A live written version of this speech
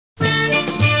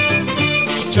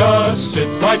Just sit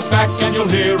right back and you'll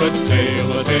hear a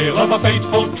tale of a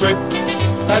fateful trip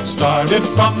that started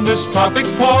from this tropic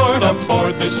port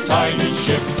aboard this tiny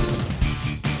ship.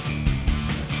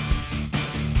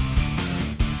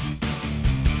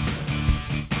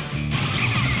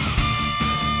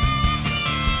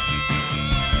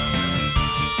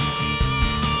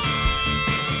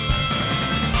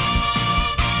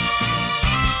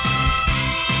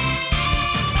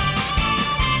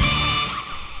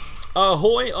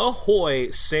 Ahoy,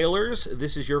 ahoy, sailors.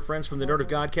 This is your friends from the Nerd of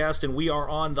Godcast, and we are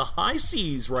on the high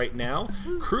seas right now,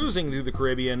 cruising through the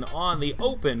Caribbean on the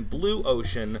open blue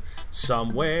ocean.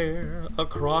 Somewhere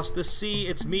across the sea,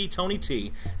 it's me, Tony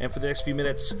T. And for the next few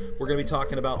minutes, we're going to be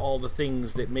talking about all the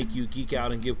things that make you geek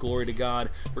out and give glory to God.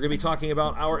 We're going to be talking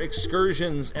about our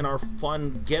excursions and our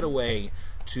fun getaway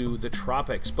to the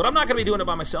tropics. But I'm not going to be doing it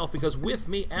by myself, because with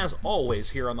me, as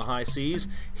always, here on the high seas,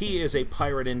 he is a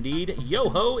pirate indeed.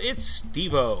 Yo-ho, it's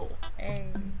Steve-O. Hey.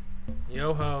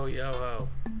 Yo-ho, yo-ho.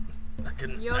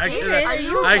 Are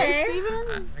you okay,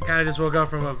 Steven? I kind of just woke up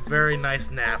from a very nice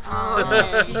nap.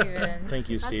 Oh, Steven. Thank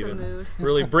you, Steven. That's a mood.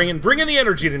 Really bringing the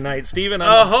energy tonight, Steven.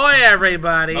 Ahoy,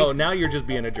 everybody! Oh, now you're just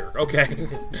being a jerk. Okay.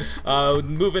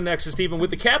 Moving next to Steven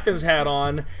with the captain's hat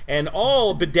on and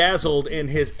all bedazzled in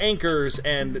his anchors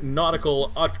and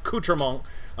nautical accoutrement.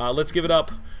 Let's give it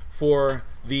up for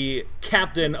the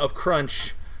captain of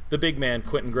Crunch, the big man,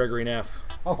 Quentin Gregory Neff.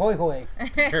 Ahoy, hoy.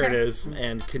 Here it is.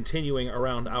 And continuing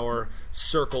around our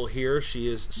circle here,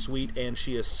 she is sweet and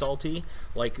she is salty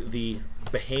like the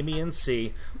Bahamian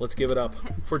Sea. Let's give it up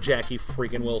for Jackie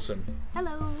freaking Wilson.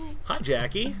 Hello. Hi,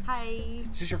 Jackie. Hi.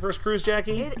 Is this your first cruise,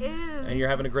 Jackie? It is. And you're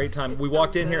having a great time. We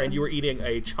walked in here and you were eating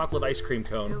a chocolate ice cream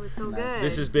cone. It was so good.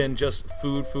 This has been just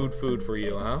food for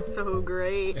you, huh? so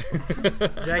great.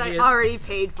 Jackie I already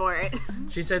paid for it.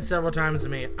 She said several times to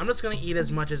me, I'm just going to eat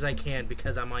as much as I can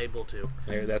because I'm able to.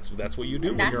 There, that's what you do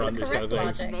when That's you're on the these kind of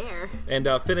correct things. logic. There.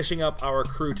 And finishing up our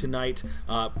crew tonight,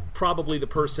 probably the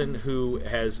person who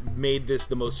has made this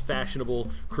the most fashionable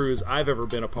cruise I've ever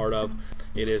been a part of.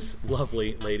 It is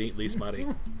lovely Lady Lise Marie.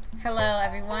 Hello,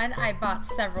 everyone. I bought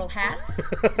several hats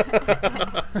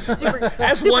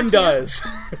As one does.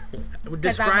 because I'm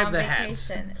Describe on the hats.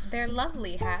 vacation. They're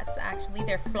lovely hats, actually.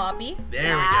 They're floppy.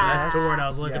 There we go. That's the word I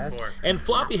was looking Yes. for. And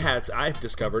floppy hats, I've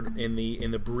discovered in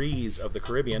the breeze of the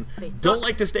Caribbean, They suck. don't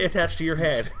like to stay attached to your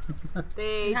head.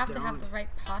 They You have don't. to have the right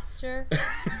posture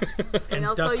And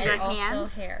also duct your and also hand.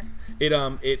 hair.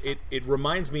 It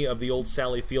reminds me of the old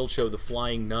Sally Field show, The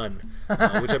Flying Nun,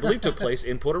 which I believe took place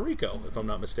in Puerto Rico, if I'm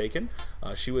not mistaken.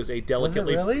 She was a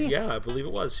delicately... really? Yeah, I believe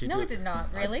it was. No, it did not.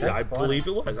 Really? Yeah, I That's believe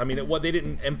it was. I mean, they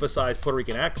didn't emphasize Puerto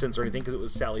Rican accents or anything because it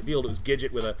was Sally Field. It was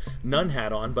Gidget with a nun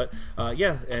hat on. But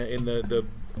yeah, in the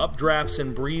updrafts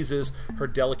and breezes, her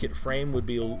delicate frame would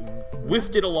be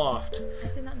wafted aloft,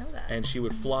 I did not know that. and she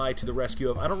would fly to the rescue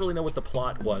of... I don't really know what the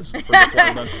plot was for the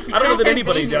Flying Nun. I don't know that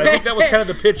anybody did. I think that was kind of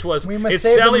the pitch was, We must it's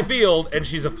save Sally them. Field, and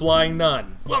she's a flying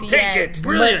nun. Well, The take end. it!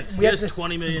 Brilliant. We have Here's to-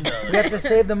 $20 million. We have to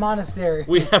save the monastery.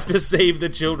 We have to save the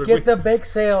children. Get the bake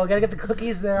sale. Gotta get the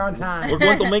cookies there on time. We're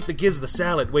going to make the giz the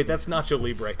salad. Wait, that's Nacho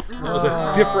Libre. That was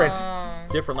a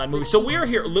different line movie. So we are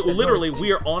here, literally,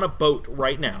 we are on a boat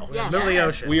right now. Yes. Middle of the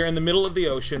ocean. We are in the middle of the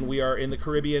ocean. We are in the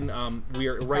Caribbean. We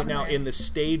are right now Somewhere. in the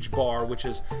stage bar, which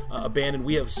is abandoned.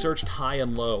 We have searched high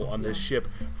and low on this ship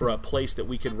for a place that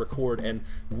we can record, and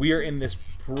we are in this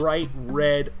bright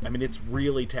red. I mean, it's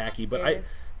really tacky. But It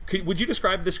is. would you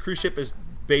describe this cruise ship as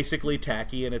basically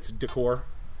tacky in its decor?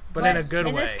 But in a good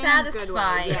in way. a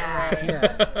satisfying yeah. way.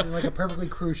 Yeah, like a perfectly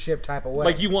cruise ship type of way.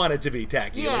 Like you want it to be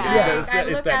tacky. Yeah. Like, Yeah. it's I that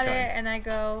look at kind. it and I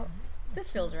go, this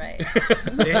feels right.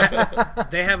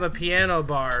 They have a piano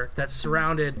bar that's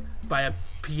surrounded by a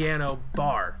piano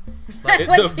bar. It-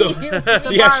 What do you mean? the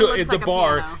bar actual looks the like a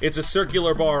bar. piano. It's a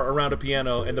circular bar around a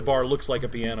piano, and the bar looks like a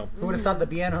piano. Who would have thought the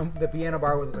piano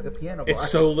bar would look like a piano bar? It's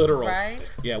so literal. Right?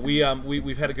 Yeah,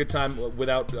 we've had a good time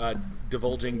without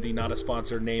divulging the not a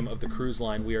sponsor name of the cruise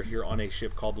line. We are here on a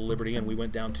ship called the Liberty, and we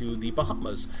went down to the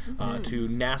Bahamas, to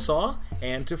Nassau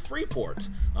and to Freeport.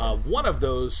 One of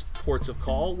those ports of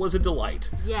call was a delight.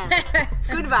 Yes.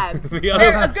 Good vibes. The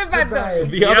They're a other, good vibe zone.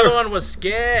 the The other other, one was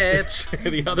sketch.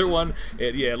 the other one,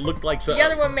 it looked like The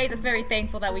other one made us very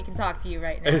thankful that we can talk to you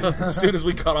right now. As soon as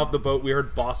we got off the boat, we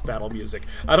heard boss battle music.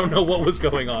 I don't know what was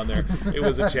going on there. It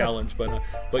was a challenge, but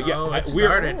yeah, Oh, it we're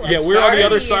started. Ooh, yeah a we're on the party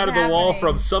other is side of the wall happening.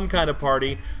 from some kind of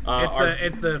party.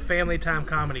 It's the Family Time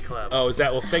Comedy Club. Oh, is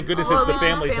that? Well, thank goodness Oh, it's the this is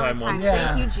family time one.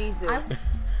 Yeah. Thank you,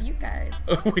 Jesus. you guys.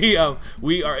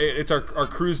 we are. It's our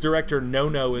cruise director.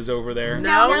 No is over there.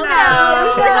 No. We should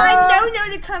have got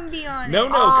No to come be on it. No,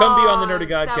 come be on the Nerdy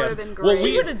that Godcast. would've been Well, great.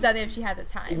 She would have done it if she had the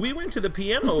time. we went to the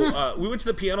piano. We went to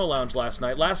the piano lounge last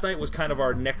night. Last night was kind of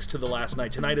our next to the last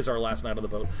night. Tonight is our last night on the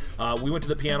boat. We went to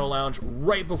the piano lounge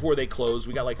right before they closed.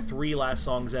 We got like 3 last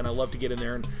songs in. I love to get in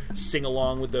there and sing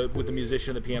along with the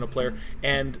musician and the piano player.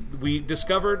 And we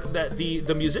discovered that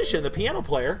the musician, the piano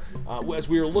player, as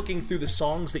we were looking through the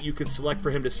songs that you could select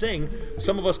for him to sing,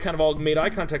 some of us kind of all made eye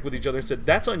contact with each other and said,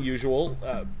 "That's unusual."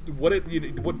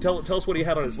 Tell us what he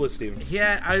had on his list, Steven.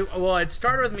 Yeah, it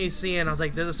started with me seeing, I was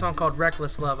like, there's a song called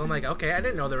Reckless Love. I'm like, okay, I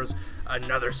didn't know there was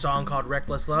another song called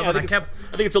Reckless Love. Yeah, I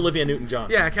think it's Olivia Newton-John.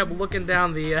 Yeah, I kept looking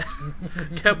down the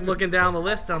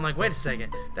list, and I'm like, wait a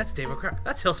second, that's David Crowder,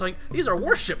 that's Hillsong. These are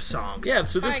worship songs. Yeah,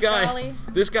 so this Alright, golly.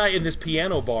 guy in this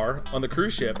piano bar on the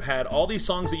cruise ship had all these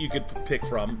songs that you could pick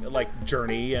from, like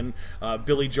Journey and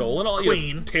Billy Joel and all,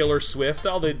 Queen. Taylor Swift,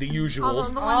 all the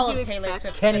usuals. All you of Taylor expect.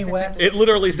 Swift. Kenny West. It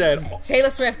literally said, Taylor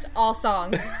Swift, all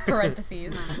songs,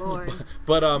 parentheses. Lord.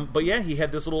 but yeah, he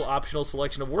had this little optional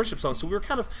selection of worship songs, so we were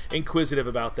kind of inquisitive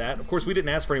about that. Of course, we didn't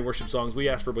ask for any worship songs. We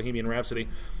asked for Bohemian Rhapsody.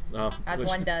 As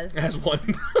one does. As one.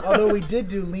 Although we did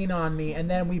do Lean On Me, and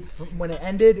then when it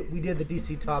ended, we did the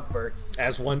DC Talk verse.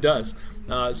 As one does.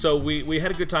 So we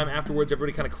had a good time afterwards.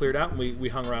 Everybody kind of cleared out, and we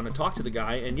hung around and talked to the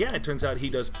guy. And yeah, it turns out he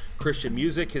does Christian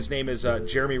music. His name is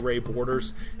Jeremy Ray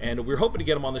Borders, and we were hoping to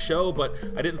get him on the show, but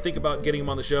I didn't think about getting him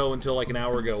on the show until like an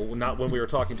hour ago, not when we were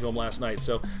talking to him last night.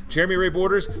 So Jeremy Ray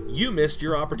Borders, you missed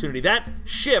your opportunity. That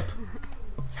ship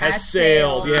has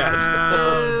sailed. Yes.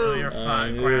 Oh, you're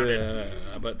fine. Grounded.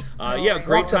 But yeah,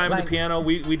 great Walk the time at the plank. piano.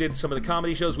 We did some of the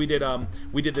comedy shows. We did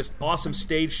this awesome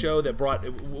stage show that brought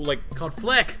like Called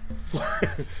Flick.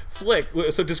 Flick.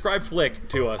 So describe Flick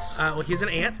to us. Well, he's an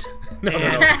ant.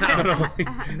 No.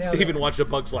 Stephen watched A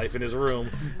Bug's Life in his room,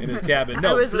 in his cabin. I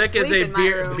No, was Flick is asleep a in my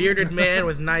room. bearded man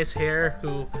with nice hair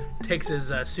who takes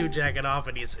his suit jacket off,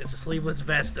 and it's a sleeveless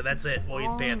vest, and that's it. Well, he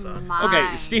had pants on.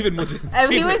 okay, Stephen was. he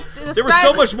Stephen- was there was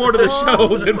so described- much more to the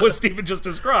show than what Stephen just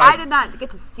described. I did not get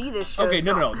to see this show. Okay,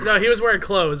 no. No, he was wearing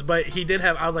clothes, but he did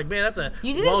have. I was like, man, that's a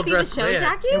You didn't see the well-dressed show, man.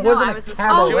 Jackie? It wasn't I a was asleep.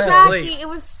 cabaret. She was Jackie, asleep. it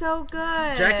was so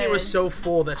good. Jackie was so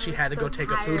full that she had to so go take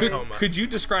a tired. food Could, coma. could you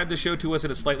describe the show to us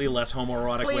in a slightly less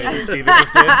homoerotic way than Please. Stephen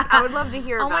just did? I would love to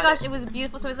hear Oh about my gosh, it. it was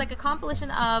beautiful. So it was like a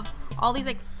compilation of all these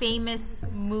like famous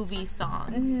movie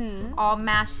songs, all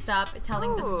mashed up,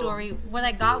 telling the Ooh. story. What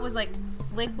I got was like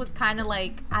Flick was kind of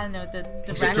like, I don't know, the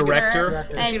He's a director.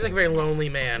 director? He And seems like a very lonely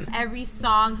man. every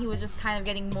song he was just kind of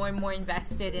getting more and more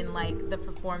invested in like the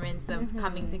performance of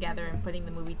coming together and putting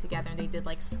the movie together. And they did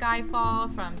like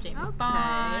Skyfall from James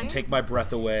Bond. Take my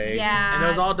breath away. Yeah. And it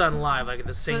was all done live. Like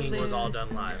the singing was all Footloose.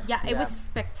 done live. Yeah, it was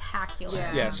spectacular.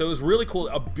 Yeah. Yeah, so it was really cool.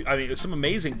 I mean, some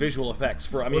amazing visual effects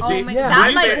for. I mean, Oh see- my Yeah. god, that When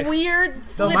you like say- weird The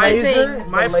flippy laser, thing. the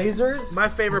My- lasers. My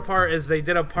favorite part is they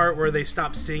did a part where they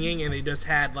stopped singing and they just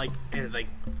had like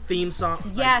theme song.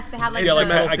 Yes, they had like yeah, like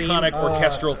the, that theme. iconic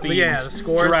orchestral themes. yeah, the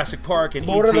scores. Jurassic Park and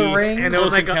Lord of the E.T. Rings. And it Close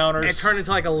was like Encounters. it turned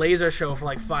into like a laser show for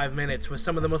like 5 minutes with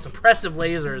some of the most impressive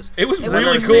lasers. It was it was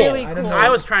really cool. really I don't cool. know. I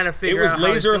was trying to It figure was out how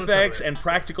to laser do some of effects it. and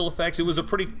practical effects. It was a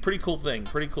pretty cool thing.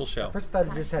 Pretty cool show. First I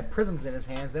thought he just had prisms in his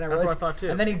hands. Then I That's realized, what I thought, too.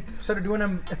 And then he started doing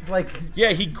them like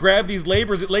Yeah, he grabbed these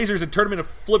lasers and turned them into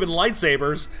flipping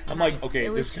lightsabers. I'm like, okay,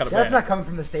 It this is was- kind of that's bad. not coming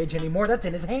from the stage anymore. That's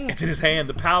in his hand. It's in his hand.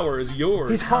 The power is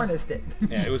yours. He's harnessed it.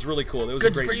 Yeah, it was really cool. It was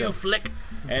Good a great for show. you, Flick.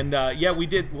 And yeah, we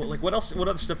did. Well, like, what else? What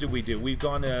other stuff did we do? We've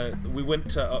gone. We went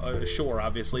to shore,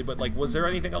 obviously. But like, was there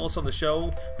anything else on the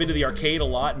show? Been to the arcade a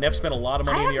lot. Neff spent a lot of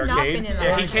money I in the have not arcade. been in the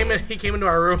Yeah, arcade. he came into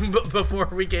our room before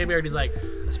we came here and he's like,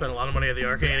 I spent a lot of money at the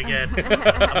arcade again.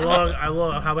 I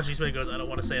love how much he spent. He goes, I don't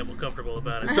want to say I'm comfortable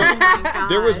about it. So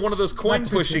there was one of those coin Not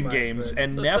too pushing much, games, but-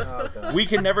 and Neff, Oh, God. we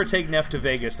can never take Neff to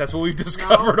Vegas. That's what we've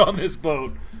discovered on this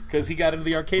boat, because he got into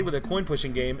the arcade with a coin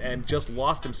pushing game and just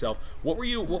lost himself. What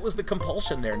was the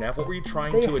compulsion there, Neff? What were you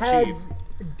trying They to had achieve?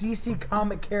 DC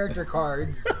comic character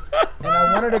cards, and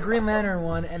I wanted a Green Lantern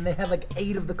one, and they had like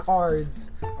 8 of the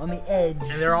cards on the edge.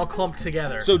 And they're all clumped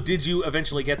together. So did you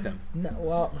eventually get them? No,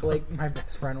 well, like my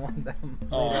best friend wanted them.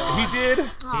 Oh, he did.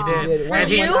 he did. When- And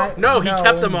he, you? no, he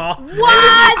kept them all.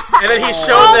 What? And then he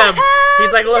showed Oh, them. heck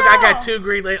He's like, look, I got no. 2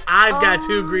 Green Lantern. I've got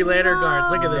 2 Green Lantern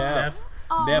cards. Look at this Neff. stuff.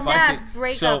 Neff, I Neff, think,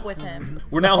 break so, up with him.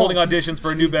 We're now holding auditions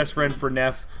for a new best friend for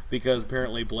Neff because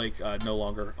apparently Blake no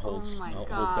longer holds Oh my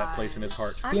holds that place in his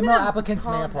heart. Female gonna applicants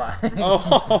may call apply. Oh,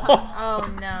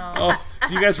 Oh no. oh,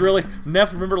 do you guys really?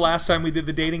 Neff, remember last time we did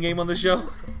the dating game on the show?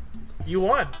 You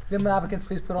won. Female applicants,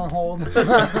 please put on hold.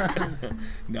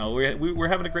 No, we're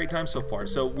having a great time so far.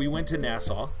 So we went to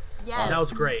Nassau. Yes. That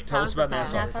was great. Tell us That about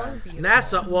was the Nassau. Nassau was beautiful.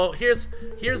 Nassau. Well, here's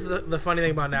the funny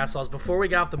thing about Nassau is before we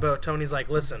got off the boat, Tony's like,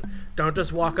 listen, don't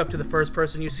just walk up to the first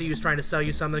person you see who's trying to sell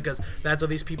you something, because that's what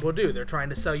these people do. They're trying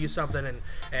to sell you something,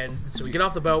 and so we get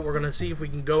off the boat. We're gonna see if we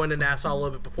can go into Nassau a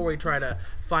little bit before we try to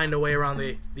find a way around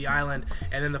the island.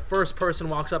 And then the first person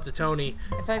walks up to Tony.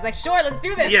 And Tony's like, sure, let's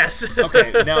do this. Yes.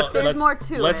 Okay, now There's more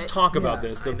to let's it. talk about Yeah,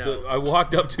 this. I I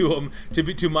walked up to him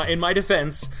in my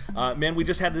defense. Man, we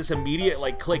just had this immediate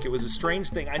click. It was a strange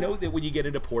thing. I know that when you get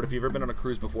into port, if you've ever been on a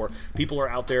cruise before, people are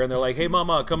out there and they're like, "Hey,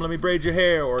 mama, come let me braid your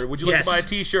hair," or "Would you like Yes. to buy a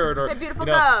T-shirt?" or Hey, beautiful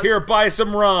you know, dove. "Here, buy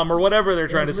some rum," or whatever they're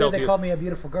trying to sell to They you. called me a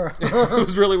beautiful girl. It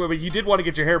was really weird, but you did want to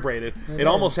get your hair braided. It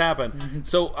almost happened.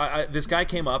 So this guy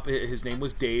came up. His name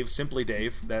was Dave, Simply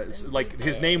Dave. That's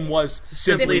his name was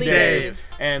Simply Simply Dave. Dave.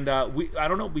 And I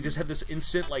don't know, we just had this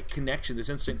instant connection, this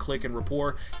instant click and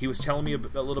rapport. He was telling me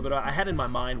a little bit. I had in my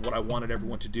mind what I wanted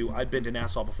everyone to do. I'd been to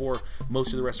Nassau before.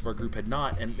 Most of the rest of our group had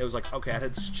not, and it was like, okay, I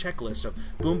had this checklist of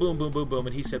boom, boom, boom, boom, boom,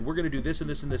 and he said, we're going to do this and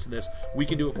this and this and this. We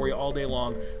can do it for you all day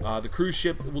long. The cruise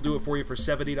ship will do it for you for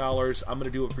 $70. I'm going to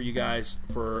do it for you guys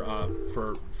for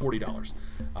 $40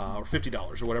 or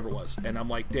 $50 or whatever it was. And I'm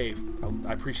like, Dave,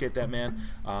 I appreciate that, man.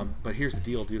 But here's the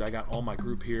deal, dude. I got all my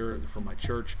group here from my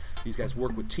church. These guys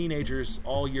work with teenagers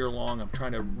all year long. I'm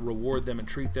trying to reward them and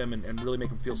treat them and really make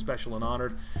them feel special and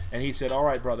honored. And he said, all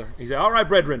right, brother. He said, all right,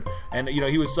 brethren. And,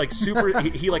 he was super,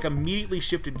 he immediately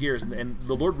shifted gears. And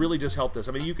the Lord really just helped us.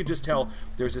 I mean, you could just tell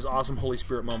there's this awesome Holy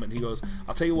Spirit moment. And he goes,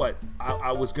 I'll tell you what,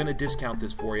 I was going to discount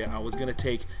this for you. I was going to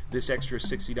take this extra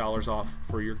 $60 off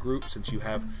for your group since you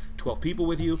have 12 people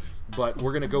with you. But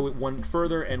we're going to go one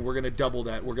further, and we're going to double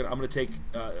that. I'm going to take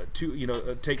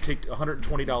take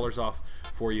 $120 off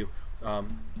for you.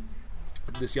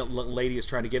 This young lady is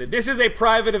trying to get it. This is a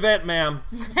private event, ma'am.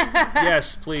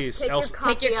 Yes, please. Take Else,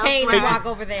 Take your coffee cane outside. and walk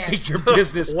over there. take your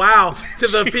business. Wow. To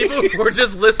the people who are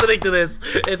just listening to this,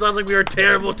 it sounds like we are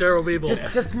terrible, terrible people.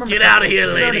 Just remember, Get out of here,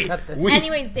 just remember lady. to cut this. We-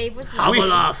 Anyways, Dave was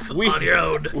Hobble off we- on your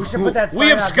own. We should put that We sign out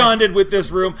there. absconded with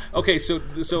this room. Okay, so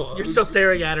You're still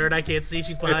staring at her, and I can't see.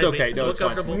 She's behind it's okay. me. No, Look it's fine.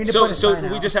 comfortable. We need to So, put a sign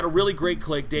we out. just had a really great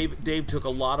click. Dave took a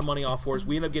lot of money off for us.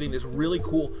 We ended up getting this really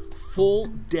cool full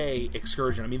day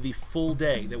excursion. I mean, the full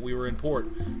day that we were in port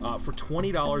for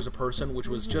 $20 a person, which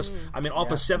was just,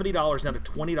 off of $70 down to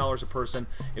 $20 a person.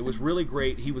 It was really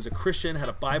great. He was a Christian, had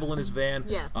a Bible in his van.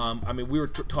 Yes. We were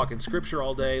talking scripture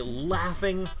all day,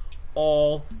 laughing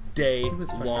all day It was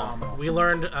long. phenomenal. We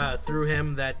learned through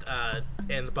him that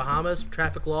in the Bahamas,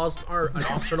 traffic laws are an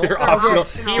optional. They're optional.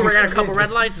 He ran a couple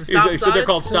red lights and He stop said they're signs.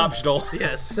 called stop stall.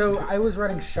 Yes. So I was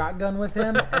running shotgun with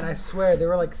him, and I swear there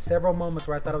were several moments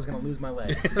where I thought I was going to lose my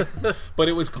legs. But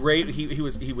it was great. He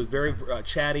was very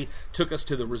chatty. Took us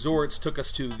to the resorts. Took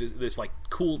us to this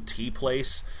cool tea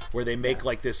place where they make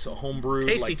this homebrew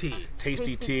Tasty tea.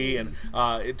 tasty tea, and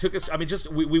it took us.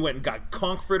 We went and got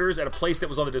conch fritters at a place that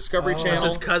was on the Discovery It was Channel.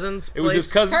 his cousin's It was his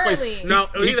cousin's place. Curly. No,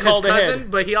 He his called cousin,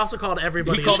 ahead. but he also called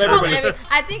everybody. He called He called everybody.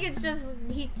 I think it's just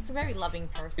he's a very loving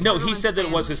person. No, he Everyone's said that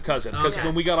it was family. his cousin because Okay.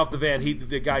 when we got off the van,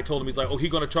 the guy told him he's like, "Oh,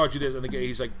 he's gonna charge you this," and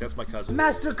he's like, "That's my cousin."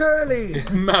 Master Curly!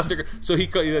 Master. So he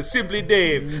called Simply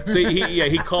Dave. So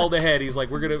he called ahead. He's like,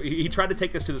 we're gonna. He tried to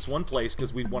take us to this one place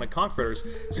because we wanted conch fritters.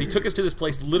 So he took us to this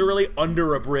place literally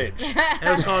under a bridge. It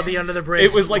was called the Under the Bridge.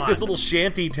 It was like Why? this little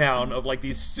shanty town of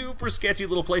these super sketchy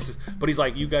little places. But he's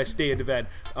like, you guys stay in the van.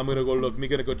 I'm gonna go look. I'm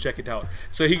gonna go check it out.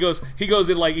 So he goes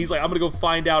in he's like, I'm gonna go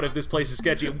find out if this place is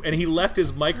sketchy. And he left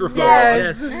his microphone.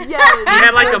 Yes. Yes. Yes. He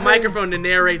had a microphone to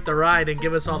narrate the ride and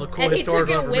give us all the cool And he took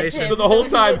historical it with information. him. So the whole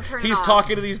time Turn it he's off.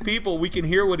 talking to these people, we can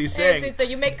hear what he's Hey, saying. sister,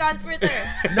 you make conch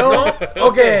there. No?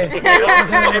 Okay.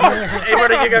 Hey,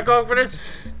 brother, you got confidence?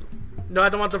 No, I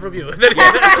don't want them from you.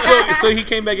 So he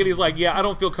came back and he's like, yeah, I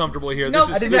don't feel comfortable here. No,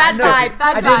 This is bad vibes.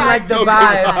 Bad I didn't like the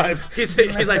vibes.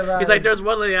 vibes. He's like, there's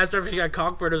one lady asked her if she got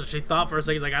confidence, and she thought for a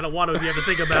second, he's like, I don't want to. You have to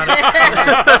think about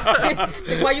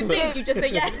it. Why you think? You just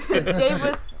say yes. Dave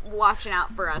was watching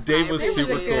out for us. Dave and I was super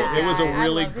cool. appreciated It was a that. I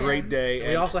really love him. great day. We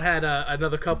And also had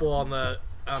another couple on the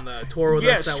tour with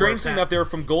yeah, us. that strangely were- enough, they were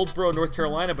from Goldsboro, North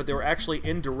Carolina, but they were actually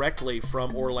indirectly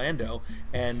from Orlando.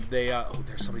 And they,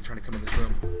 there's somebody trying to come in this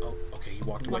room. Oh, okay, he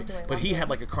walked away. But he had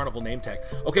a carnival name tag.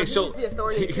 Okay, so the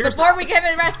authority. Before we get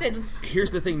arrested.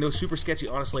 here's the thing. No, super sketchy.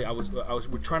 Honestly,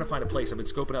 we're trying to find a place. I've been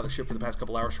scoping out the ship for the past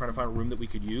couple hours, trying to find a room that we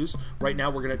could use. Right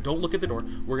now, don't look at the door.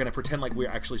 We're gonna pretend like we're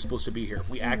actually supposed to be here. If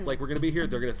we act like we're gonna be here,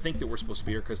 they're gonna think that we're supposed to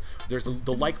be here because there's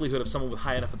the likelihood of someone with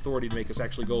high enough authority to make us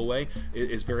actually go away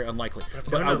is very unlikely. If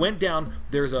they But I went down.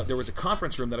 There was a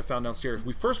conference room that I found downstairs.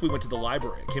 We went to the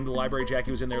library. I came to the library.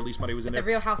 Jackie was in there. Lisa Money was in there. The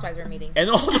Real Housewives were meeting. And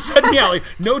then all of a sudden, yeah, like,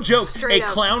 no joke, Straight a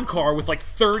up. clown car with like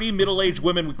 30 middle-aged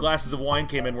women with glasses of wine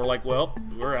came in. We're like, well,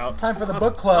 we're out. Time for the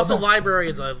book club. Also, library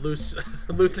is a loose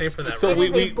name for that. So right? It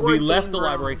is we a board left game the room.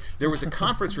 library. There was a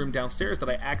conference room downstairs that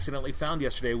I accidentally found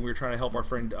yesterday when we were trying to help our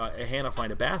friend Hannah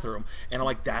find a bathroom. And I'm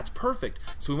like, that's perfect.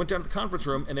 So we went down to the conference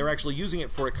room, and they were actually using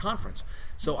it for a conference.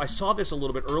 So I saw this a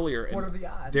little bit earlier, and What are the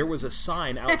odds? there was a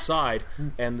sign outside,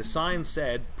 and the sign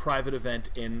said "private event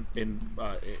in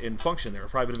function." There,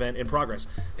 private event in progress.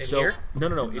 So here?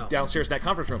 no, downstairs in that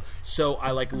conference room. So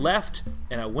I like left,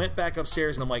 and I went back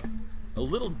upstairs, and I'm like, a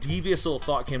little devious little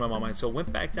thought came to my mind. So I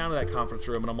went back down to that conference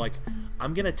room, and I'm like,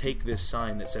 I'm gonna take this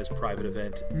sign that says "private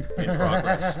event in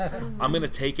progress." I'm gonna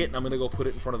take it, and I'm gonna go put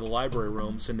it in front of the library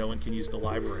room so no one can use the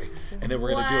library, and then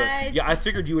we're gonna do it. What? Yeah, I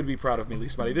figured you would be proud of me,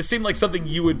 Lisa Money. This seemed like something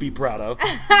you would be proud of.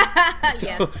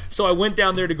 Yes. So I went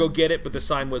down there to go get it, but the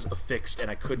sign was affixed, and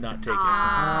I could not take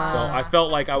it. So I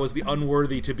felt like I was the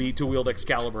unworthy to wield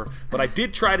Excalibur, but I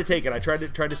did try to take it. I tried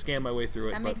to scan my way through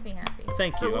it. That but makes me happy.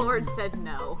 Thank The you. Lord said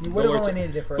no. You would have Lord only said-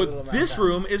 needed it for a little But amount this of time.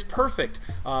 room is perfect.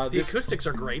 The This acoustics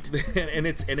are great. and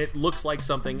it looks like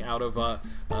something out of An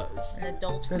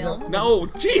adult There's film. no,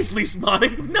 jeez, Lisa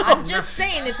Money, no. I'm just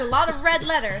saying, it's a lot of red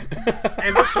letter.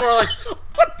 It looks more like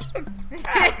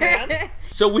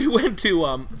So we went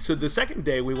to so the second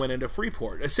day we went into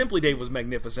Freeport. Simply Dave was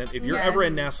magnificent. If you're Yes. ever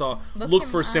in Nassau, Look look him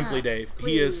for up. Simply Dave.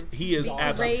 He is The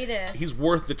absolutely greatest. he's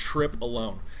worth the trip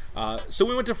alone. So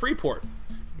we went to Freeport.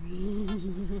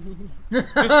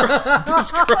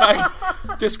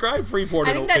 Describe Freeport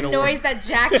I in think a, that in a noise word. that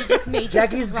Jackie just made.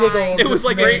 Jackie's just rhymed. giggle. It was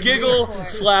like a Great giggle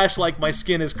Freeport. / like my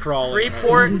skin is crawling.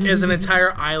 Freeport is an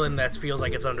entire island that feels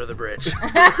like it's under the bridge.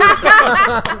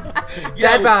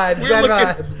 Yeah, Bad vibes, We're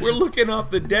bad looking, vibes. we're looking off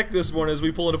the deck this morning as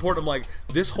we pull into port. I'm like,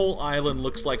 this whole island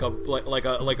looks like a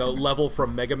level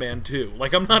from Mega Man 2.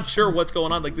 Like, I'm not sure what's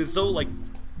going on. Like, this is so like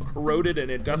corroded and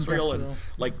industrial and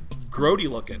like grody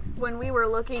looking. When we were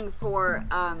looking for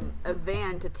a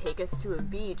van to take us to a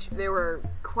beach, there were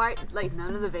quite like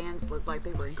none of the vans looked like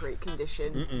they were in great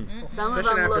condition. Some of Especially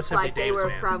them after looked Simply like they Dave's were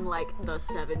van. from like the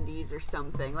 70s or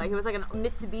something. Like it was like a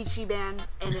Mitsubishi van,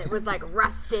 and it was like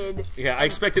rusted. Yeah, I and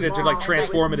expected it to small. like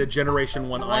transform into Generation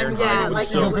 1 Ironhide. Yeah, It was like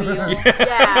so the wheel. yeah.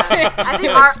 Yeah, I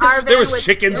think our van There was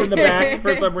chickens in the tilted. back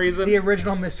for some reason. The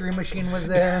original Mystery Machine was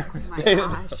there. Oh my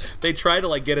gosh. They tried to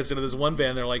like get us into this one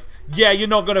van. They're like, "Yeah, you're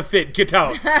not gonna fit. Get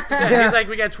out." Yeah, he's like,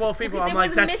 we got 12 people. Because I'm it like,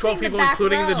 was that's 12 missing the people, back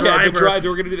including the row. driver. Yeah, the drive. They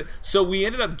were going to do that. So we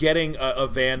ended up getting a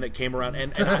van that came around.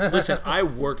 And listen, I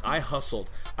worked. I hustled.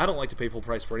 I don't like to pay full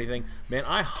price for anything. Man,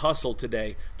 I hustled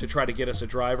today to try to get us a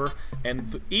driver.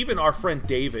 And even our friend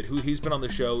David, who he's been on the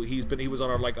show. He was on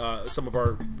our some of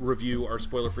our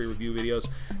spoiler-free review videos.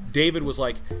 David was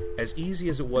like, as easy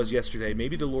as it was yesterday,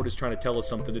 maybe the Lord is trying to tell us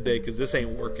something today because this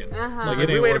ain't working. Like, it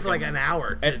We ain't waited for working. like an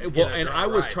hour. To And get and a I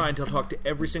was ride. trying to talk to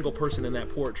every single person in that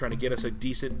port, trying to get us a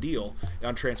decent deal on They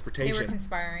were transportation.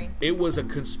 conspiring. It was a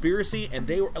conspiracy, and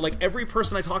they were like every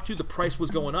person I talked to, the price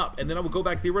was going up, and then I would go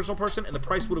back to the original person, and the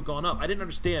price would have gone up. I didn't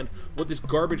understand what this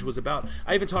garbage was about.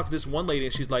 I even talked to this one lady,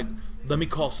 and she's like, "Let me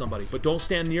call somebody, but don't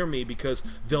stand near me because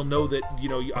they'll know that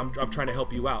I'm trying to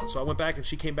help you out." So I went back, and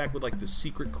she came back with like the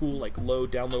secret cool, like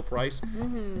down low price.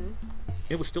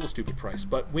 It was still a stupid price,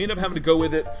 but we ended up having to go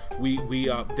with it.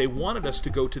 They wanted us to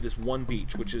go to this one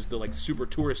beach, which is the like super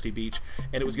touristy beach,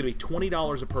 and it was going to be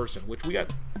 $20 a person, which we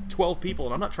got 12 people,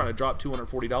 and I'm not trying to drop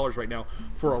 $240 right now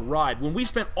for a ride. When we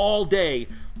spent all day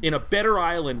in a better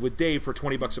island with Dave for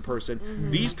 $20 a person,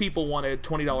 these people wanted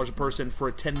 $20 a person for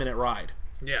a 10-minute ride.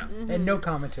 Yeah. And no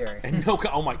commentary. And no,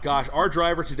 oh my gosh, our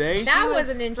driver today. That was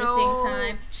was an interesting so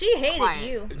time. She hated quiet.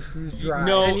 you. Who's dry?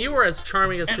 No, And you were as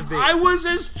charming as could and be. I was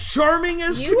as charming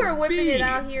as You could were whipping be. it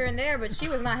out here and there, but she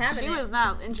was not having She it. was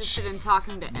not interested in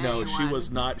talking to anyone. No, she was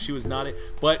not. She was not.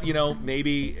 But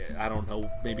maybe I don't know.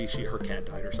 Maybe her cat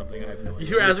died or something. I have no idea.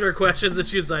 You were asking her questions, and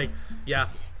she was like, yeah.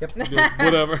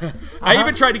 Whatever. I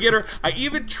even tried to get her. I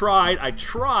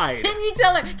tried. Can you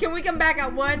tell her? Can we come back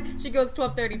at 1? She goes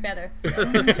 12:30 better.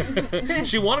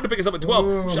 She wanted to pick us up at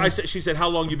 12. She said, "How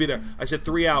long you be there?" I said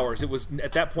 3 hours. It was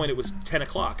at that point. It was 10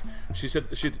 o'clock. She said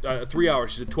 3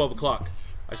 hours. She said 12 o'clock.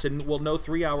 I said, "Well, no,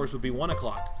 3 hours would be 1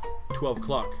 o'clock. 12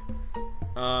 o'clock.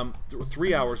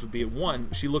 3 hours would be at 1."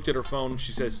 She looked at her phone.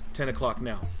 She says 10 o'clock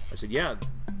now. I said, "Yeah,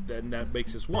 then that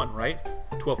makes us 1, right?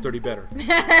 12:30 better."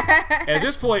 And at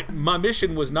this point, my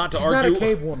mission was not to She's argue. not a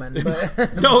cave woman,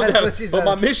 but No, that's what she but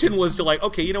my said. mission was to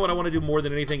okay, you know what I want to do more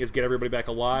than anything is get everybody back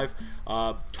alive.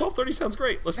 12:30 sounds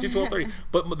great. Let's do 12:30.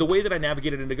 But the way that I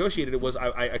navigated and negotiated it was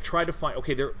I tried to find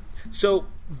so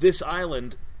this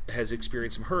island has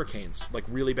experienced some hurricanes, like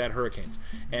really bad hurricanes,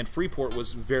 and Freeport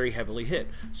was very heavily hit.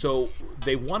 So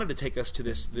they wanted to take us to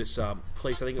this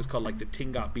place. I think it was called like the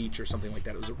Tingot Beach or something like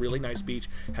that. It was a really nice beach,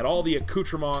 had all the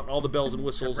accoutrement, all the bells and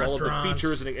whistles, all of the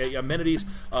features and amenities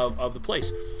of the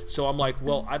place. So I'm like,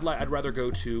 well, I'd rather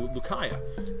go to Lucaya,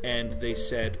 and they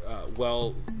said,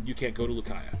 well, you can't go to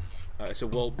Lucaya. I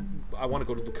said, well, I want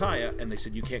to go to Lucaya, and they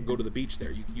said, you can't go to the beach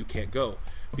there. You can't go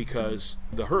because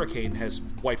the hurricane has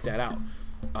wiped that out.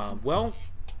 Well,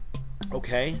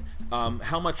 okay.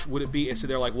 How much would it be? So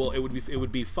they're like, well, it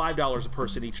would be $5 a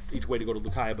person each way to go to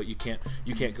Lucaya, but you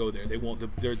can't go there. They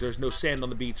won't. There's no sand on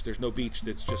the beach. There's no beach.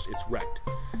 It's wrecked.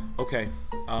 Okay.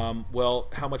 Well,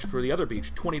 how much for the other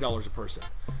beach? $20 a person.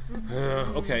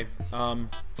 Okay.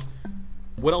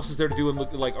 What else is there to do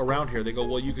like around here? They go,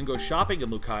 well, you can go shopping in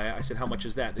Lucaya. I said, how much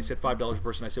is that? They said $5 a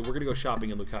person. I said, we're going to go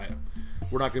shopping in Lucaya.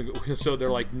 We're not going to go. So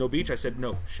they're like, no beach? I said,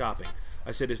 no, shopping.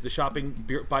 I said, is the shopping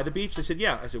by the beach? They said,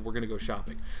 yeah. I said, we're going to go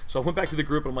shopping. So I went back to the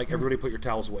group, and I'm like, everybody put your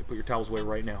towels away. Put your towels away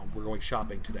right now. We're going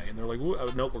shopping today. And they're like,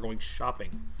 no, we're going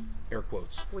shopping, air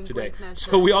quotes, wink, today. wink,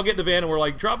 So we all get in the van, and we're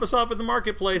like, drop us off at the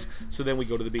marketplace. So then we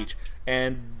go to the beach.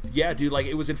 And yeah, dude, like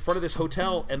it was in front of this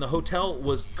hotel, and the hotel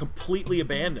was completely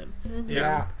abandoned.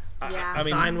 Yeah. Yeah. I mean,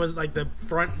 Sign was like the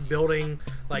front building,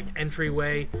 like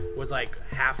entryway was like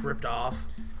half ripped off.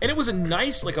 and it was a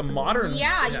nice, like a modern.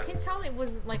 Yeah, you Yeah. can tell it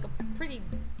was like a pretty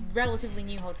relatively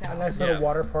new hotel. A nice little Yeah.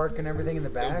 water park and everything in the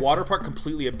back. Water park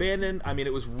completely abandoned. I mean,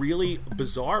 it was really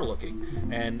bizarre looking,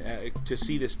 and to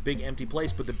see this big empty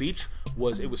place. But the beach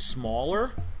was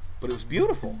smaller, but it was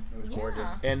beautiful. It was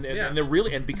gorgeous. And Yeah. they're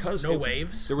really, and because No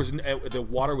waves. there was the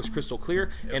water was crystal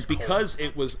clear, and because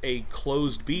it was a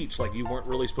closed beach, like you weren't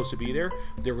really supposed to be there.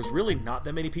 There was really not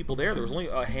that many people there. There was only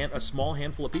a small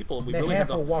handful of people, and we That really had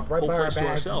the handful walked right whole by our place to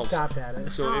bags and ourselves. stopped at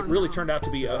it. So it really turned out to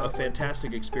be a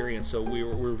fantastic experience. So we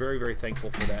were very, very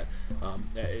thankful for that.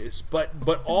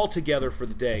 But all together for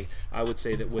the day, I would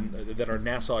say that our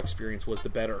Nassau experience was the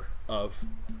better of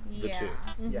the two.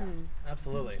 Yeah.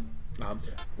 Absolutely.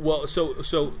 Well,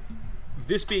 so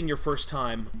this being your first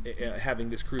time having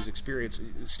this cruise experience,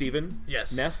 Stephen?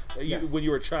 Yes. Neff? Yes. When you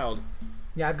were a child?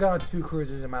 Yeah, I've gone on 2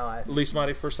 cruises in my life. Lise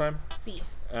Madi, first time? See.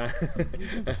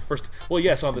 First, well,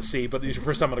 yes, on the sea, but this is your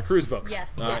first time on a cruise boat. Yes.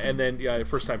 And then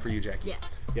first time for you, Jackie. Yes.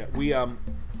 Yeah, we, do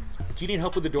you need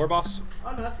help with the door, boss?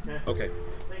 Oh, no, that's okay. Okay,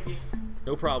 Thank you.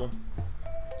 no problem.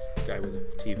 Guy with a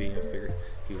TV, I figured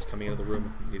he was coming into the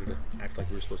room and needed to act like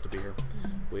we were supposed to be here.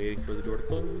 Waiting for the door to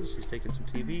close. He's taking some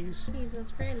TVs. He's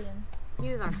Australian. He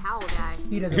was our towel guy.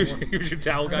 He doesn't work. Here's your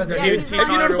towel guy. doesn't- Yeah, you- he's you like,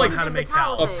 notice, like, how to make the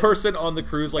towel towels. A thing. person on the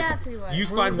cruise, like That's who he was. you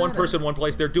Where find was one that person one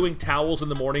place. They're doing towels in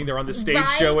the morning. They're on the stage Right?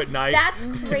 show at night. That's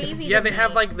crazy. Yeah, to they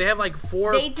have me. like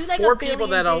four They do, like, four a people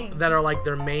billion that things. are like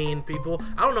their main people.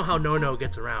 I don't know how No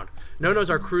gets around.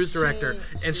 No's our cruise director,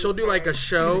 and she'll do like a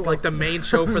show, like the main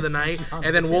show for the night,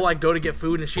 and then we'll like go to get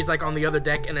food, and she's like on the other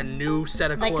deck in a new set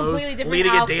of Like, clothes, completely different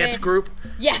leading outfit. a dance group.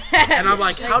 Yeah. And I'm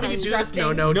like, how do you do this?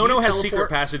 instructing. No. Nono do you has secret teleport?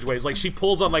 passageways. Like she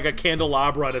pulls on like a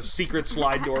candelabra and a secret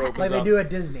slide door opens Like they up. do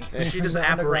at Disney. She just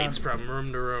Underground. apparates from room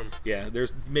to room. Yeah,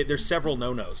 there's several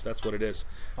no-nos. That's what it is.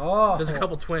 Oh. There's a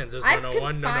couple twins. There's I've No 1, No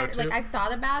conspired. 2. Like I've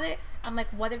thought about it. I'm like,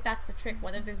 what if that's the trick?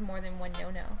 What if there's more than one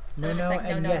no? No, no, like,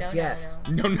 and yes, yes.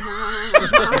 No.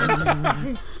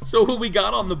 So when we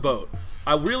got on the boat,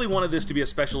 I really wanted this to be a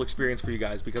special experience for you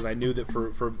guys because I knew that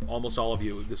for almost all of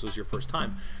you, this was your first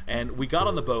time. And we got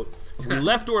on the boat. We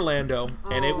left Orlando,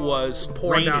 and it was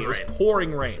Pouring rainy. down It was rain.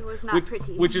 pouring rain. It was not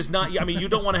pretty. Which is not. I mean, you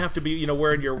don't want to have to be,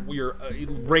 wearing your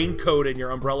raincoat and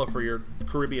your umbrella for your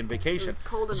Caribbean vacation. It was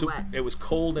cold and So wet. It was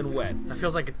cold and wet. That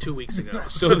feels like 2 weeks ago.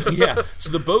 So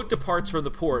so the boat departs from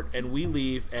the port, and we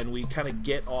leave, and we kind of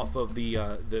get off of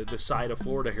the side of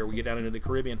Florida here. We get down into the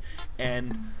Caribbean,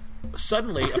 and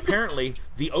suddenly, apparently,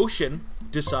 the ocean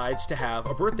decides to have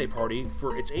a birthday party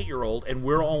for its 8-year-old, and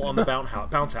we're all on the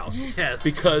bounce house. Yes.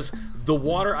 Because the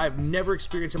water I've never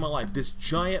experienced in my life, this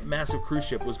giant, massive cruise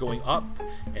ship was going up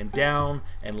and down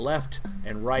and left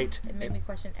and right. It made And me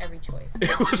question every choice.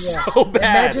 it was Yeah. so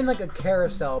bad. Imagine like a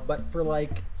carousel, but for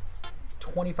like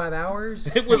 25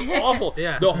 hours. It was awful.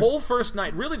 Yeah. The whole first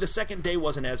night, really the second day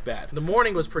wasn't as bad. The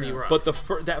morning was pretty rough. But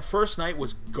that first night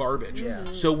was garbage. Yeah.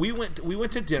 So we went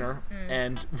to dinner,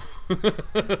 and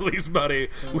Lee's buddy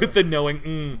with the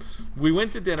knowing. We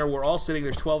went to dinner. We're all sitting.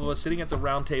 There's 12 of us sitting at the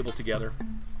round table together,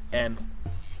 and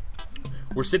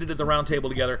we're sitting at the round table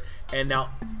together. And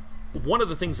now, one of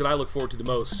the things that I look forward to the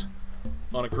most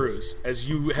on a cruise, as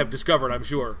you have discovered, I'm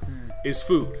sure, is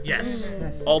food. Yes.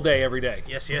 All day, every day.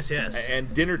 Yes.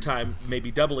 And dinner time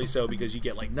maybe doubly so because you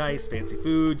get like nice fancy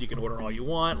food. You can order all you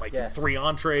want, like 3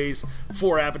 entrees,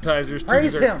 4 appetizers, 2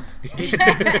 Praise desserts.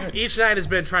 him. Each night has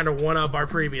been trying to one up our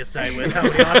previous night with how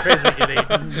many entrees we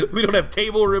can eat. We don't have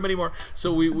table room anymore,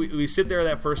 so we sit there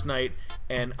that first night,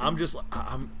 and I'm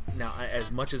now,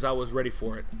 as much as I was ready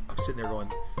for it, I'm sitting there going,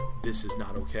 this is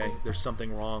not okay. There's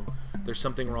something wrong.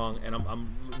 And I'm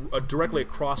directly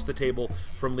across the table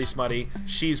from Lee Smutty.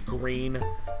 She's green,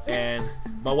 and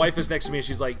my wife is next to me, and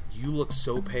she's like, you look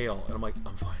so pale. And I'm like,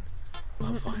 I'm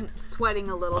fine. Sweating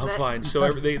a little bit. I'm fine.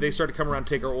 So they start to come around and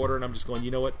take our order, and I'm just going,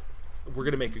 you know what? We're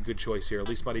going to make a good choice here.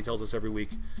 Lee Smutty tells us every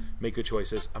week, make good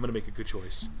choices. I'm going to make a good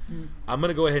choice. I'm going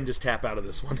to go ahead and just tap out of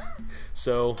this one.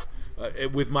 So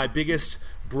with my biggest,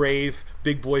 brave,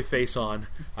 big boy face on,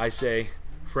 I say,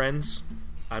 friends,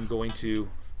 I'm going to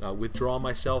withdraw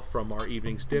myself from our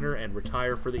evening's dinner and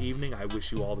retire for the evening. I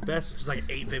wish you all the best. It's like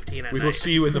 8:15 at night. We will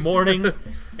see you in the morning.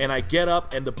 And I get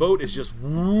up, and the boat is just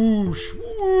whoosh,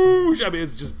 whoosh. I mean,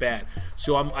 it's just bad.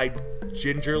 So I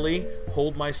gingerly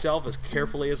hold myself as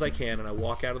carefully as I can, and I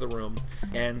walk out of the room.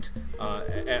 And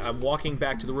I'm walking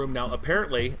back to the room now.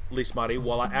 Apparently, Lee Smutty,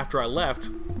 after I left.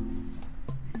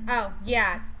 Oh,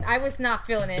 yeah. I was not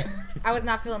feeling it. I was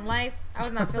not feeling life. I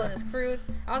was not feeling this cruise.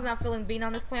 I was not feeling being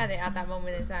on this planet at that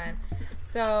moment in time.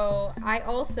 So I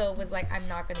also was like, I'm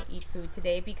not going to eat food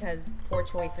today because poor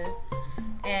choices.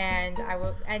 And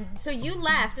so you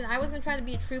left, and I was going to try to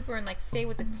be a trooper and like stay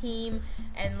with the team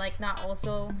and like not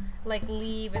also like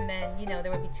leave, and then, you know,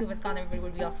 there would be 2 of us gone, everybody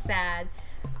would be all sad.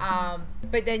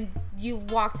 But then you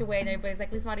walked away, and everybody's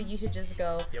like, Lee Smutty, you should just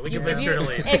go. Yeah, we convinced her to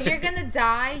leave. If you're gonna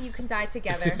die, you can die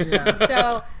together.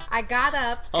 So I got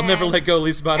up. I'll never let go,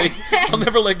 Lee Smutty. I'll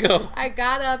never let go. I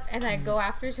got up and I go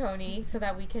after Tony so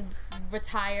that we can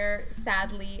retire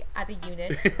sadly as a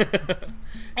unit.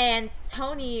 And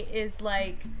Tony is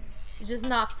like just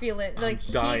not feeling like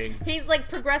dying. He's like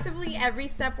progressively every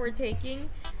step we're taking,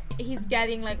 he's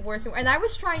getting like worse and I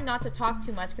was trying not to talk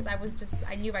too much because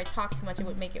I knew if I talked too much it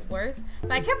would make it worse,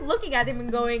 but I kept looking at him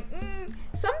and going,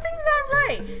 something's not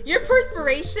right. Your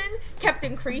perspiration kept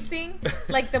increasing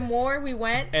like the more we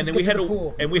went, and then we had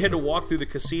to walk through the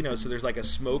casino, so there's like a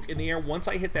smoke in the air. Once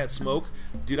I hit that smoke,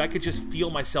 dude, I could just feel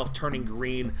myself turning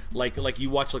green, like you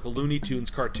watch like a Looney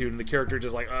Tunes cartoon and the character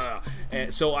just like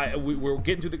and so we're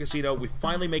getting through the casino. We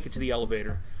finally make it to the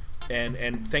elevator.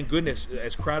 And thank goodness,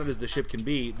 as crowded as the ship can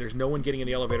be, there's no one getting in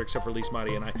the elevator except for Lee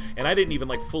Smutty, and I didn't even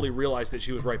like fully realize that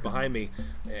she was right behind me.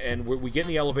 And we get in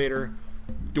the elevator,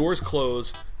 doors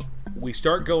close, we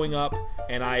start going up,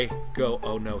 and I go,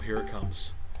 oh no, here it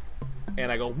comes. And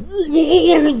I go,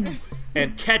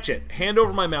 and catch it, hand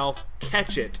over my mouth,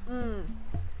 catch it,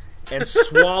 and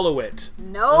swallow it.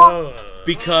 No.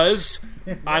 Because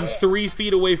I'm 3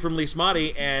 feet away from Lee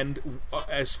Smutty, and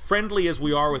as friendly as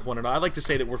we are with one another, I like to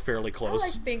say that we're fairly close. I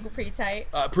like to think we're pretty tight.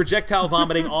 Projectile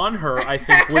vomiting on her, I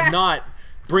think, would not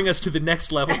bring us to the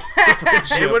next level.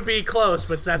 It would be close,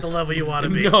 but it's not the level you want to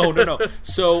be. No.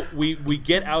 So we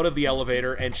get out of the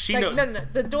elevator, and she No.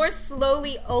 The door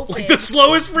slowly opens. like the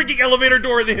slowest freaking elevator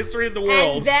door in the history of the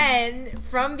world. And then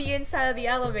from the inside of the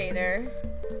elevator,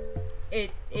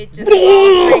 it just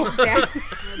all breaks down.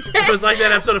 It was like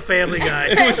that episode of Family Guy.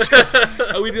 It was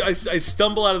just, I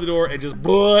stumble out of the door and just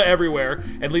blah everywhere.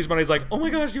 And Lee Smutty's like, oh my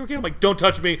gosh, you okay? I'm like, don't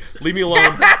touch me. Leave me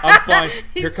alone. I'm fine.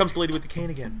 Here comes the lady with the cane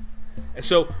again. And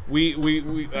so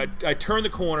I turn the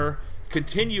corner,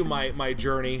 continue my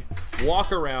journey,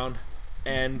 walk around,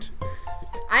 and...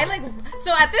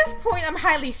 So at this point, I'm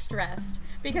highly stressed.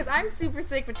 Because I'm super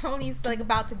sick, but Tony's like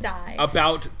about to die.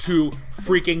 About to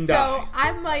freaking die. So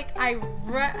I'm like, I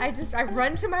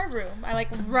run to my room. I like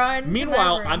run.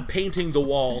 Meanwhile, to my room. I'm painting the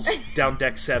walls down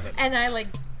deck 7. And I like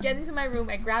get into my room.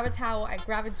 I grab a towel. I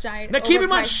grab a giant. Now keep in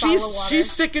mind,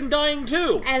 she's sick and dying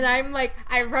too. And I'm like,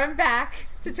 I run back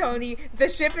to Tony. The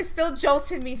ship is still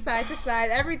jolting me side to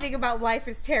side. Everything about life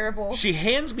is terrible. She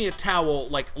hands me a towel,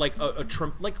 like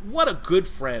what a good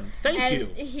friend. Thank you.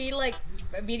 And he like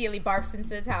immediately barfs into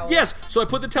the towel. Yes, so I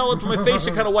put the towel up to my face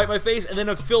to kind of wipe my face, and then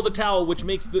I fill the towel, which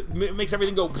makes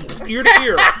everything go ear to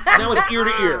ear. Now it's ear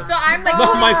to ear. So I'm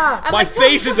like, my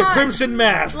face is a crimson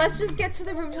mask. Let's just get to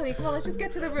the room, Tony. Come on, let's just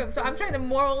get to the room. So I'm trying to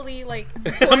morally like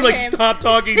support I'm like, him. Stop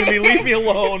talking to me, leave me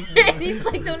alone. And he's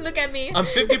like, don't look at me. I'm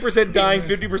 50% dying,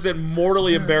 50%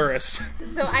 mortally embarrassed.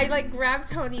 So I like grab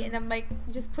Tony and I'm like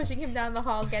just pushing him down the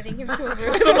hall, getting him to a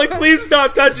room. And I'm like, please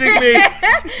stop touching me.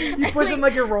 You push him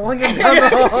like you're rolling him down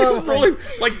the hall. Rolling,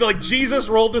 like Jesus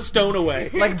rolled the stone away.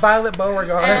 Like Violet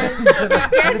Beauregard. And we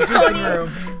get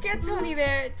Tony. Get Tony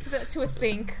there to a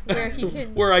sink where he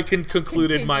can. Where I can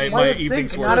conclude my Why a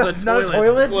evening's sink, work. not a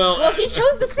toilet? Well, he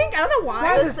chose the sink. I don't know why.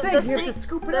 Why the sink? You have to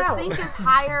scoop it out. The sink is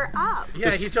higher up.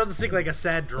 Yeah, he chose to sing like a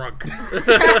sad drunk.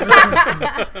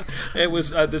 It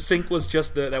was the sink was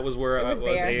just that was where I was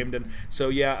there. aimed, and so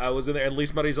yeah, I was in there. And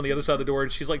Lisa Muddy's on the other side of the door,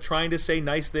 and she's like trying to say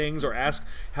nice things or ask,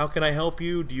 "How can I help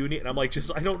you? Do you need?" And I'm like,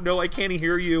 "I don't know. I can't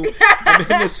hear you. I'm in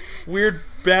this weird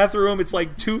bathroom. It's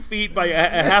like 2 feet by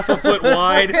a half a foot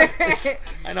wide,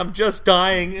 and I'm just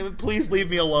dying. Please leave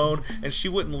me alone." And she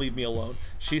wouldn't leave me alone.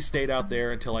 She stayed out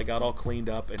there until I got all cleaned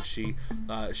up, and she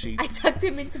I tucked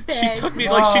him into bed. She took me,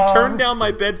 like, she turned down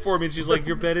my bed for me, and she's like,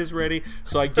 "Your bed is ready."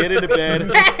 So I get into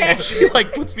bed, and she,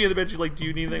 like, puts me in the bed. She's like, "Do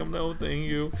you need anything?" I'm, "No, thank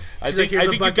you." I think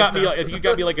you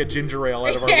got me like a ginger ale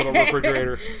out of our little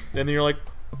refrigerator. And then you're like,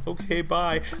 "Okay,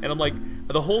 bye." And I'm like,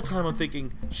 the whole time I'm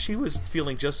thinking, she was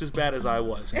feeling just as bad as I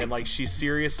was. And, like, she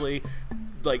seriously,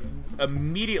 like,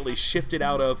 immediately shifted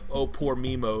out of, oh, poor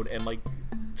me mode, and, like,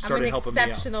 started helping me out. I'm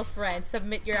an exceptional friend.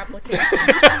 Submit your application.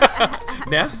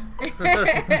 Neff?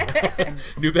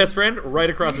 New best friend? Right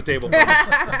across the table.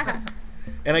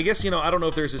 And I guess, I don't know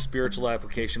if there's a spiritual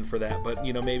application for that, but,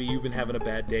 maybe you've been having a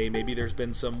bad day. Maybe there's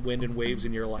been some wind and waves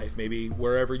in your life. Maybe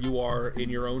wherever you are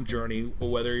in your own journey,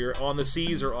 whether you're on the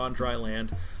seas or on dry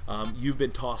land, you've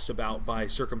been tossed about by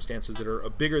circumstances that are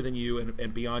bigger than you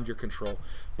and beyond your control.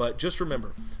 But just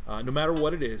remember, no matter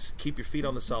what it is, keep your feet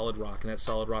on the solid rock, and that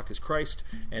solid rock is Christ,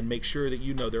 and make sure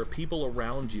that there are people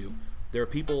around you. There are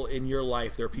people in your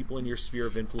life, there are people in your sphere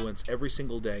of influence every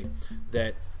single day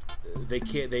that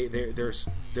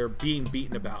they're being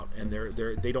beaten about, and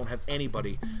they don't have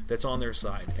anybody that's on their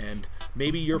side. And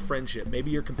maybe your friendship,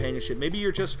 maybe your companionship, maybe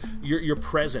your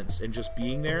presence and just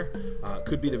being there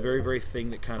could be the very, very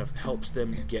thing that kind of helps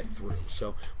them get through.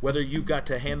 So whether you've got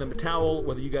to hand them a towel,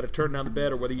 whether you got to turn down the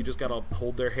bed, or whether you just got to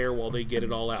hold their hair while they get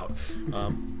it all out,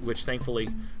 which thankfully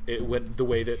it went the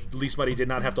way that Lisa Muddy did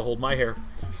not have to hold my hair.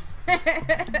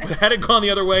 But had it gone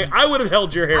the other way, I would have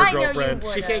held your hair, girlfriend.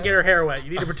 She can't get her hair wet. You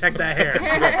need to protect that hair.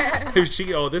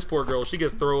 This poor girl, she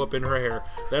gets throw up in her hair.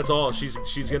 That's all. She's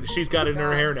got it in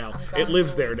her hair now. It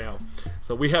lives there now.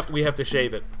 So we have to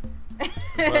shave it.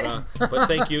 But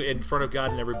thank you in front of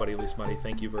God and everybody, Lisa Muddy.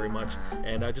 Thank you very much.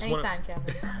 And I just want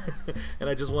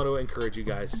to encourage you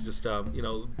guys. Just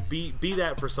be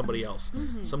that for somebody else.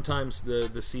 Mm-hmm. Sometimes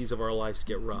the seas of our lives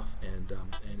get rough,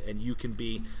 and you can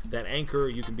be that anchor.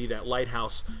 You can be that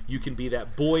lighthouse. You can be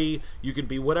that buoy. You can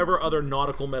be whatever other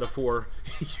nautical metaphor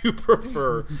you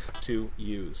prefer to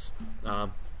use.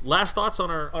 Last thoughts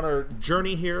on our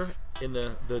journey here in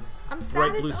the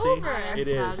bright blue sea. It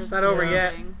is. It's not over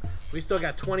yet. We still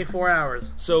got 24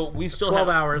 hours. So we still 12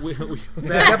 have hours. We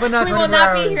will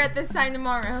not be here at this time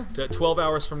tomorrow. 12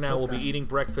 hours from now, we'll be eating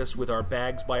breakfast with our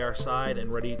bags by our side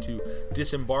and ready to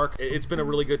disembark. It's been a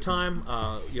really good time.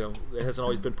 It hasn't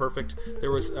always been perfect.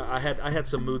 I had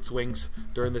some mood swings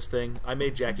during this thing. I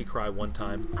made Jackie cry one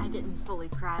time. I didn't fully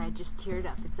cry. I just teared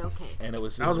up. It's okay. And I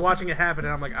was watching it happen,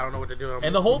 and I'm like, I don't know what to do.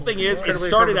 And the whole thing is, it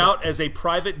started out as a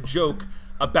private joke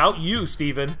about you,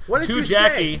 Stephen, to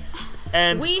Jackie. Say?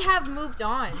 And we have moved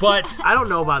on. But I don't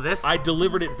know about this. I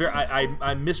delivered it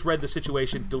I misread the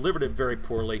situation, delivered it very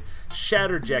poorly,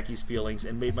 shattered Jackie's feelings,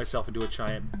 and made myself into a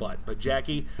giant butt. But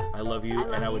Jackie, I love you,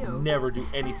 and I would never do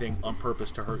anything on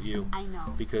purpose to hurt you. I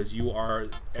know. Because you are,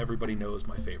 everybody knows,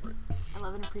 my favorite. I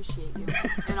love and appreciate you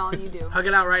and all you do. Hug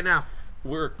it out right now.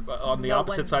 We're on the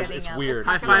opposite sides. It's weird.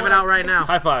 High five it out right now.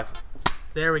 High five.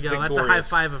 There we go. Victorious. That's a high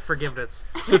five of forgiveness.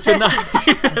 So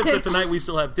tonight we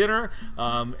still have dinner.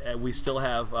 We still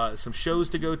have some shows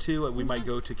to go to. We might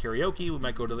go to karaoke. We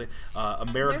might go to the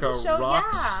America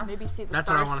Rocks. Yeah. Maybe see the That's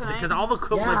what I want to see, because all the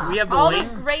cool, we have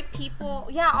the great people.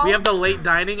 Yeah, we have the late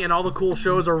dining, and all the cool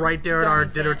shows are right there at our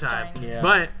dinner time. Yeah.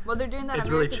 But they're doing that it's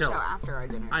American really chill show after our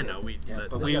dinner. I know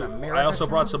I also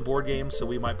brought some board games, so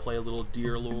we might play a little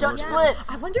Dear Lord. Dutch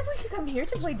Blitz. I wonder if we could come here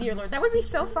to play Dear Lord. That would be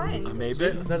so fun.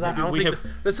 Maybe.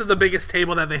 This is the biggest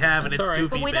table that they have, and it's 2 feet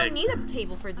But we big. don't need a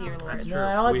table for Dear Lord. That's true. No,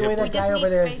 I don't like the way that guy over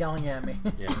there is yelling at me.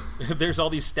 Yeah. There's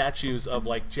all these statues of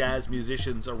like jazz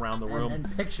musicians around the room.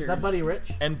 And pictures. Is that Buddy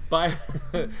Rich? And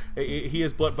he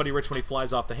is Buddy Rich when he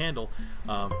flies off the handle.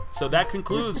 So that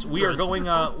concludes. We are going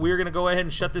to go ahead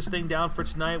and shut this thing down for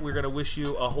tonight. We're going to wish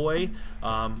you ahoy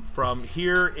from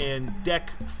here in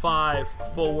Deck 5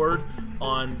 forward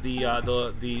on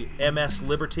the MS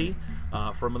Liberty.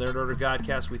 From the Nerd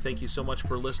Godcast, we thank you so much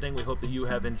for listening. We hope that you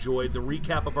have enjoyed the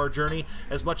recap of our journey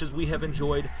as much as we have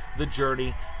enjoyed the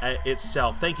journey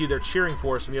itself. Thank you. They're cheering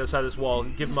for us from the other side of this wall.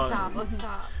 Let's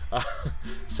stop.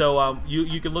 So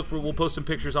you can look for. We'll post some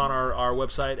pictures on our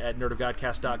website at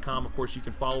nerdofgodcast.com. Of course, you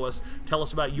can follow us. Tell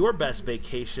us about your best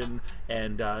vacation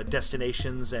and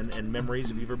destinations and memories.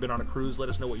 If you've ever been on a cruise, let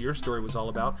us know what your story was all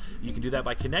about. You can do that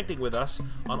by connecting with us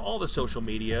on all the social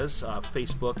medias: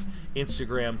 Facebook,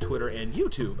 Instagram, Twitter, and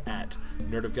YouTube at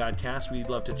Nerd of Godcast. We'd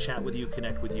love to chat with you,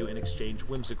 connect with you, and exchange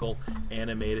whimsical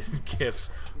animated gifs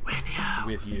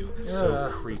with you. It's so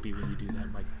creepy when you do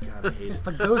that. My God, I hate It's it.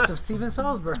 the ghost of Steven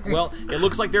Salisbury. Well, it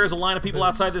looks like there is a line of people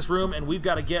outside this room, and we've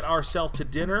got to get ourselves to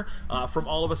dinner. From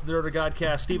all of us at the Nerd of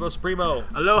Godcast, Steve Supremo.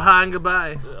 Aloha and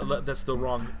goodbye. That's the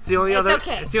wrong. It's the only It's other.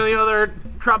 okay. It's the only other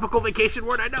tropical vacation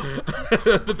word I know.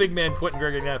 The big man, Quentin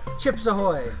Gregory Neff. Chips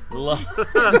Ahoy.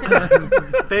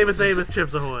 Famous Amos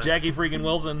Chips Ahoy. Jackie freaking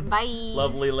Wilson. Bye.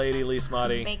 Lovely lady Lee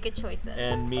Smotty. Make good choices.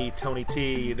 And me, Tony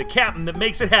T, the captain that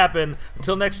makes it happen.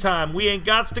 Until next time, we ain't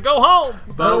gots to go home.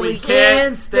 But we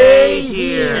can't stay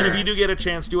here. And if you do get a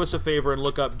chance, do us a favor and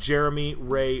look up Jeremy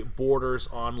Ray Borders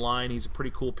online. He's a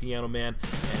pretty cool piano man,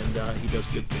 and he does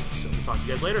good things. So we'll talk to you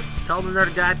guys later. Tell him the Nerd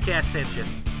of Godcast sent you.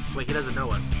 Wait, he doesn't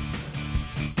know us.